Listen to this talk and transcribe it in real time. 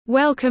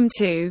Welcome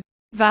to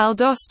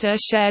Valdosta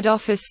Shared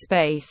Office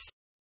Space.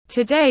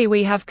 Today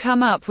we have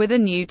come up with a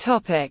new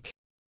topic.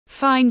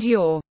 Find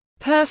your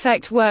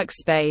perfect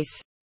workspace.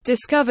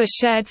 Discover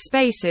shared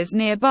spaces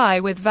nearby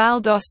with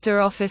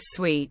Valdosta Office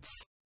Suites.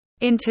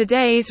 In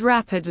today's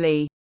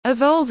rapidly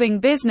evolving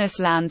business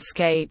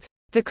landscape,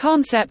 the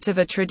concept of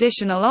a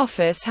traditional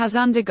office has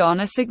undergone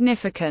a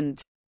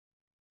significant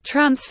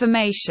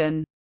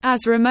transformation.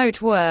 As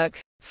remote work,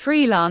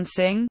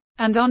 freelancing,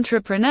 and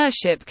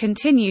entrepreneurship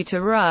continue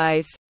to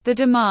rise, the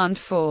demand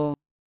for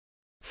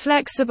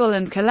flexible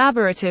and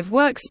collaborative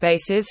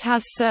workspaces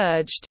has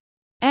surged.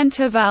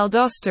 Enter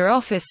Valdosta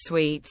Office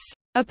Suites,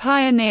 a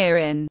pioneer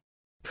in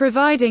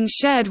providing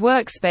shared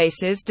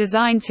workspaces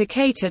designed to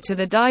cater to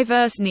the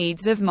diverse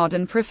needs of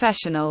modern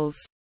professionals.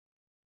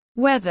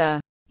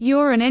 Whether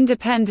you're an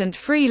independent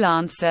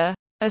freelancer,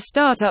 a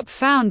startup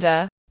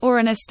founder, or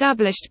an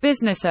established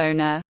business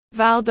owner,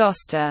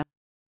 Valdosta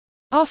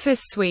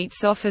Office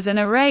Suites offers an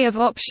array of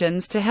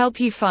options to help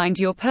you find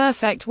your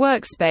perfect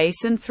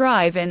workspace and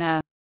thrive in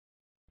a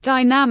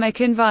dynamic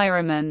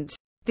environment.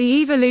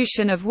 The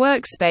evolution of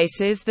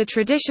workspaces. The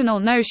traditional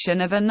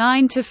notion of a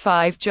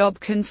 9-to-5 job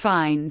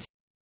confined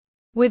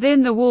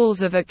within the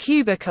walls of a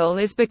cubicle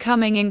is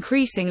becoming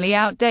increasingly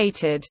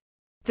outdated.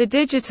 The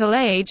digital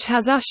age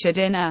has ushered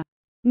in a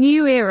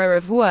new era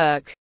of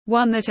work,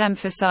 one that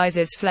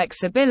emphasizes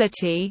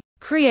flexibility,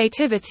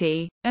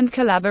 creativity, and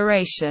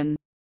collaboration.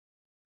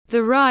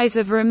 The rise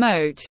of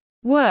remote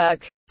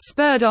work,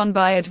 spurred on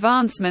by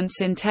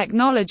advancements in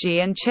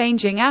technology and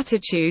changing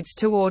attitudes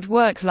toward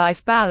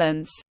work-life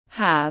balance,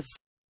 has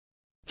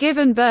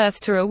given birth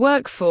to a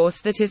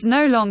workforce that is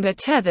no longer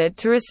tethered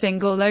to a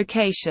single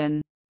location.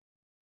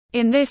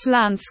 In this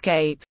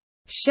landscape,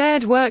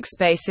 shared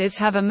workspaces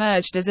have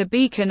emerged as a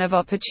beacon of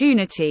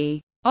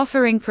opportunity,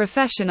 offering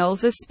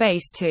professionals a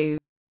space to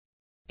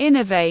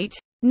innovate,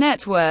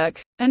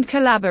 network, and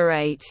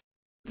collaborate.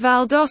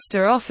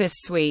 Valdosta Office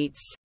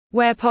Suites,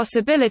 where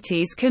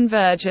possibilities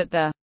converge. At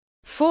the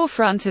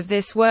forefront of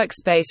this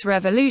workspace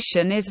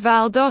revolution is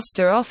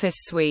Valdosta Office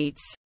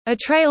Suites, a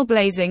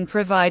trailblazing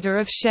provider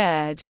of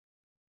shared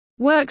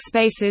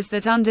workspaces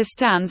that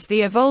understands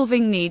the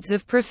evolving needs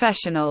of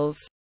professionals.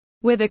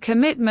 With a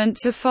commitment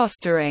to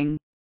fostering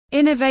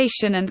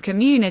innovation and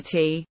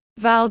community,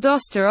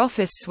 Valdosta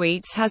Office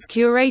Suites has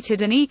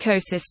curated an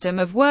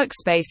ecosystem of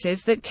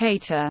workspaces that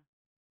cater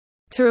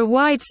to a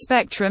wide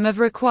spectrum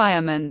of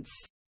requirements.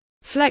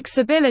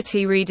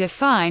 Flexibility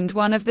redefined.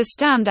 One of the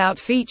standout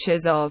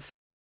features of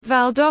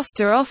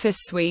Valdosta Office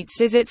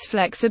Suites is its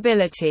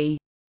flexibility.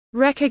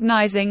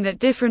 Recognizing that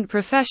different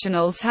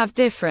professionals have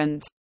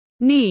different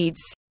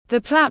needs, the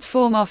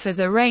platform offers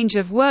a range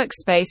of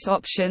workspace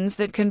options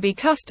that can be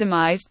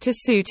customized to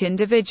suit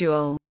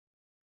individual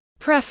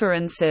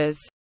preferences.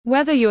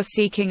 Whether you're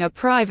seeking a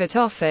private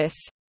office,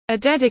 a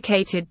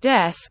dedicated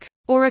desk,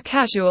 or a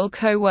casual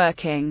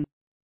co-working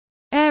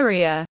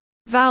area,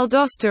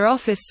 Valdosta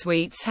Office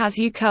Suites has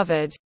you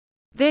covered.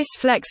 This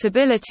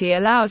flexibility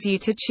allows you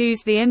to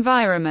choose the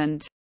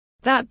environment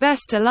that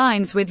best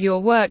aligns with your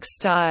work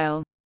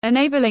style,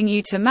 enabling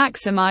you to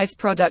maximize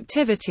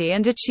productivity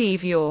and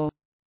achieve your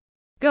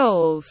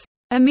goals.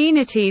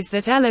 Amenities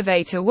that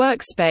elevate a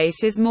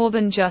workspace is more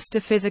than just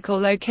a physical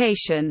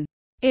location.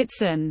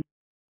 It's an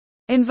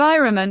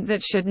environment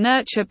that should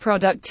nurture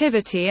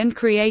productivity and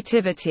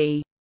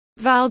creativity.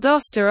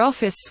 Valdosta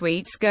Office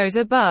Suites goes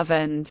above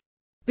and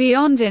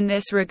beyond in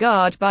this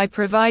regard by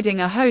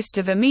providing a host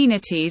of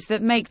amenities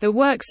that make the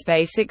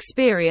workspace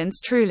experience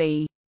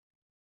truly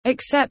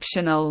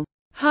exceptional.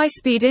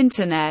 High-speed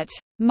internet,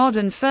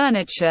 modern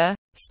furniture,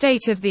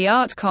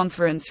 state-of-the-art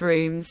conference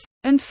rooms,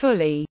 and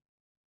fully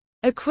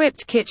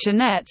equipped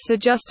kitchenettes are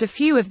just a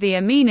few of the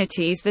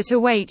amenities that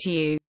await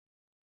you.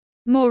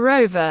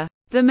 Moreover,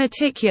 the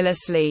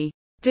meticulously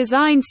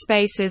designed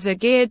spaces are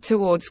geared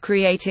towards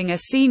creating a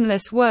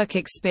seamless work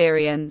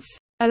experience,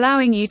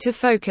 allowing you to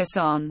focus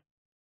on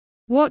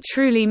what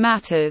truly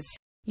matters: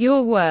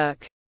 your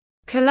work.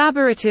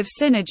 Collaborative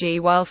synergy.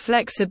 While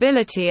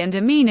flexibility and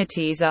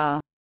amenities are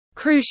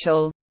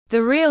crucial,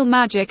 the real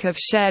magic of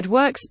shared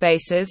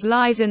workspaces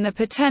lies in the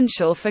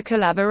potential for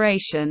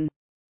collaboration.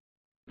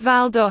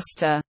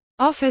 Valdosta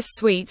Office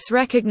Suites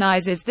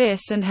recognizes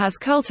this and has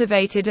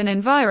cultivated an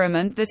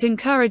environment that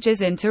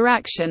encourages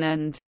interaction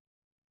and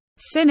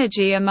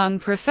synergy among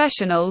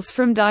professionals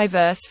from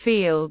diverse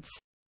fields.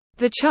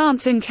 The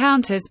chance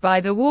encounters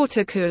by the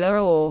water cooler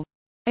or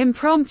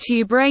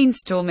impromptu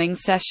brainstorming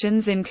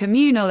sessions in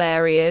communal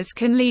areas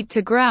can lead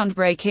to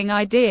groundbreaking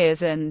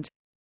ideas and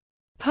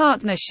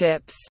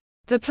partnerships.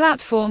 The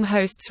platform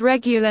hosts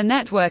regular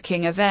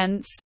networking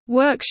events,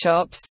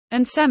 workshops,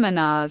 and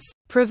seminars,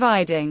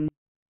 providing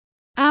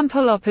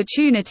ample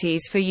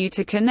opportunities for you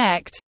to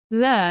connect,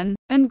 learn,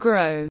 and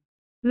grow.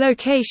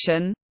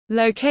 Location,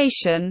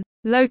 location,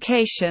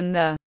 location.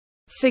 The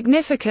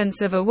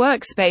significance of a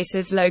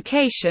workspace's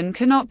location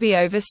cannot be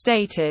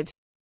overstated.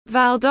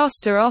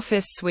 Valdosta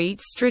Office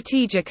Suites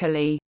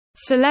strategically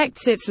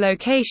selects its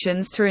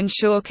locations to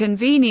ensure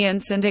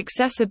convenience and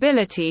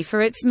accessibility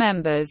for its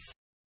members.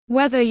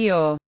 Whether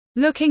you're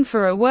Looking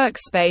for a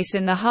workspace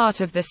in the heart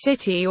of the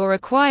city or a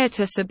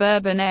quieter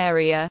suburban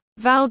area?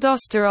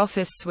 Valdosta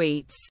Office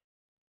Suites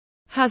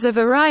has a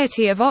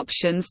variety of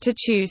options to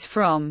choose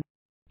from.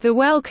 The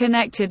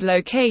well-connected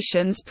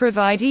locations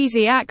provide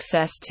easy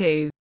access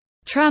to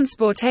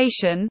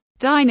transportation,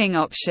 dining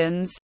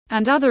options,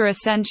 and other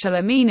essential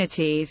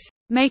amenities,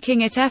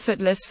 making it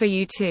effortless for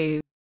you to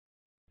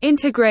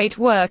integrate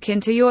work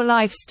into your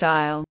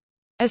lifestyle.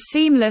 A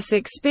seamless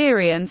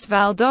experience.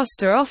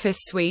 Valdosta Office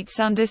Suites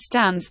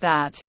understands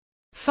that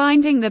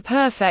finding the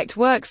perfect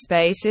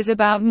workspace is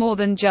about more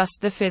than just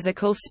the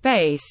physical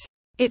space.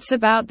 It's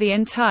about the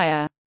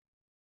entire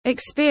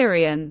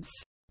experience.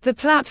 The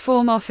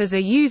platform offers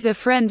a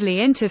user-friendly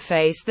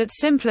interface that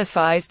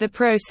simplifies the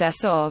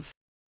process of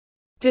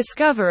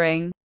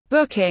discovering,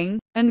 booking,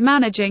 and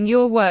managing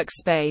your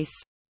workspace.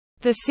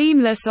 The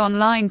seamless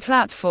online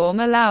platform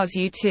allows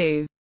you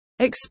to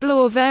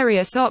explore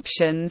various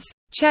options,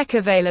 check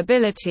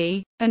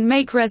availability, and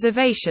make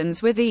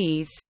reservations with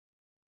ease.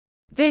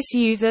 This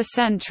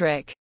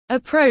user-centric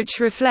approach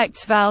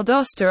reflects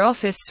Valdosta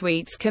Office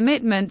Suites'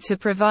 commitment to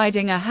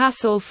providing a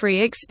hassle-free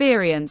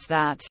experience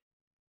that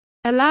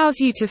allows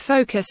you to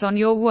focus on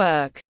your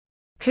work.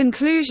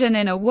 Conclusion: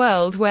 in a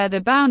world where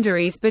the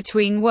boundaries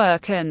between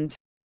work and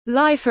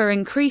life are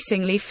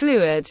increasingly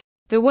fluid,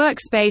 the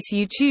workspace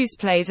you choose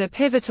plays a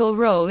pivotal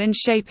role in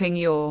shaping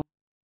your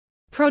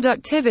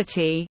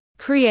productivity,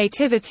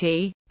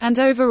 creativity, and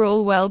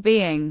overall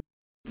well-being.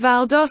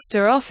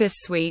 Valdosta Office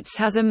Suites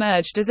has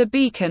emerged as a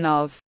beacon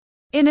of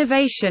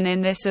innovation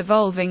in this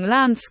evolving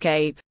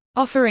landscape,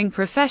 offering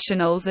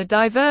professionals a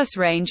diverse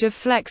range of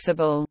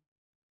flexible,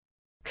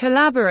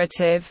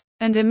 collaborative,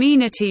 and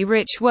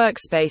amenity-rich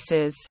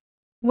workspaces.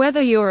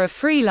 Whether you're a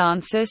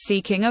freelancer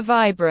seeking a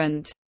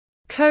vibrant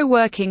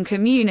co-working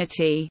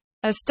community,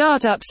 a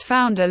startup's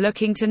founder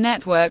looking to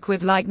network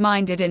with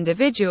like-minded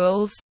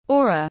individuals,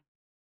 or a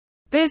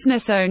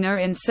business owner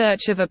in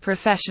search of a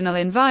professional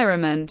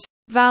environment,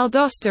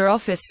 Valdosta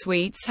Office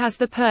Suites has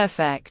the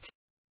perfect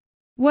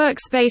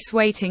workspace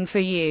waiting for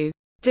you.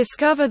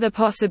 Discover the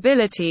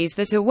possibilities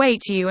that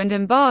await you and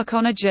embark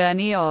on a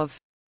journey of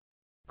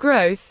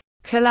growth,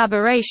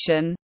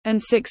 collaboration,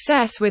 and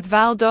success with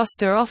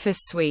Valdosta Office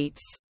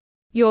Suites.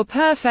 Your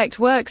perfect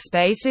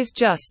workspace is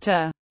just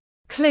a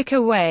click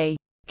away.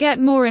 Get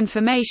more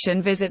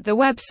information, visit the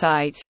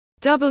website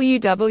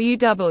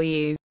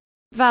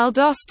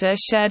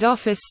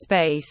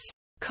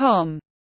www.valdostasharedofficespace.com.